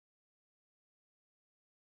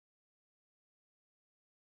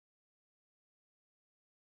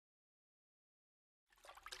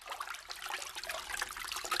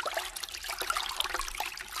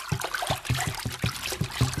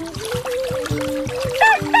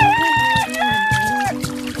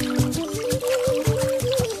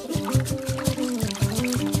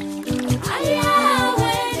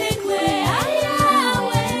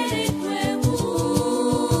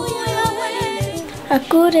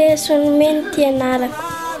re Soanomen ty anarako.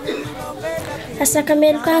 Asaka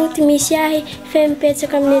meloko agny ty misy ahy fe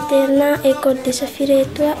mipetraka amin'ny internat école de Safire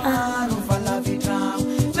toa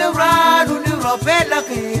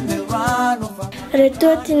Reto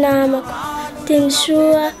ty namako,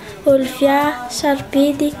 Tinsoa, Olivia,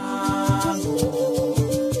 Sarbidy.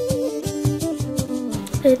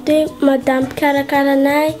 Reto Madame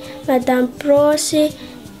Karakaranay, Madame Prosy,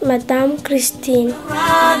 Madame Christine.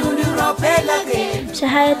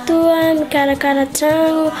 Zahay atoa mikarakara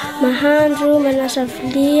tragno, mahandro, manasa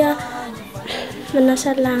vilia,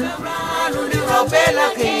 manasa lamba.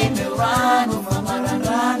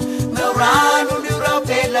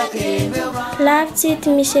 Lavitsy ty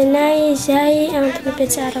misy anay izay antony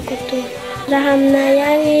ampiatsarako toy. Raha aminay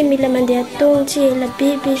agny mila mandeha tongotsy ela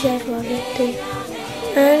biby izay vao avy etoy.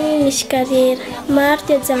 Agny misy karera, maro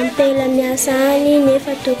ty ajampela miasa agny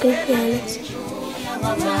nefa tokony hianatsy.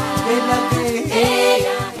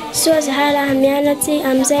 Soa zahay raha mianatsy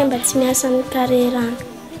amizay mba tsy miasa amin'ny karera agny.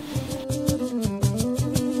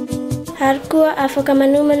 Ary koa afaka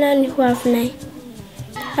manomana ny hoavinay.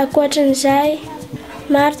 Ankoatran'izay,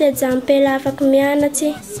 maro ty ajampela afaka mianatsy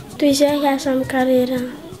toy izay hiasa amin'ny karera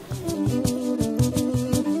agny.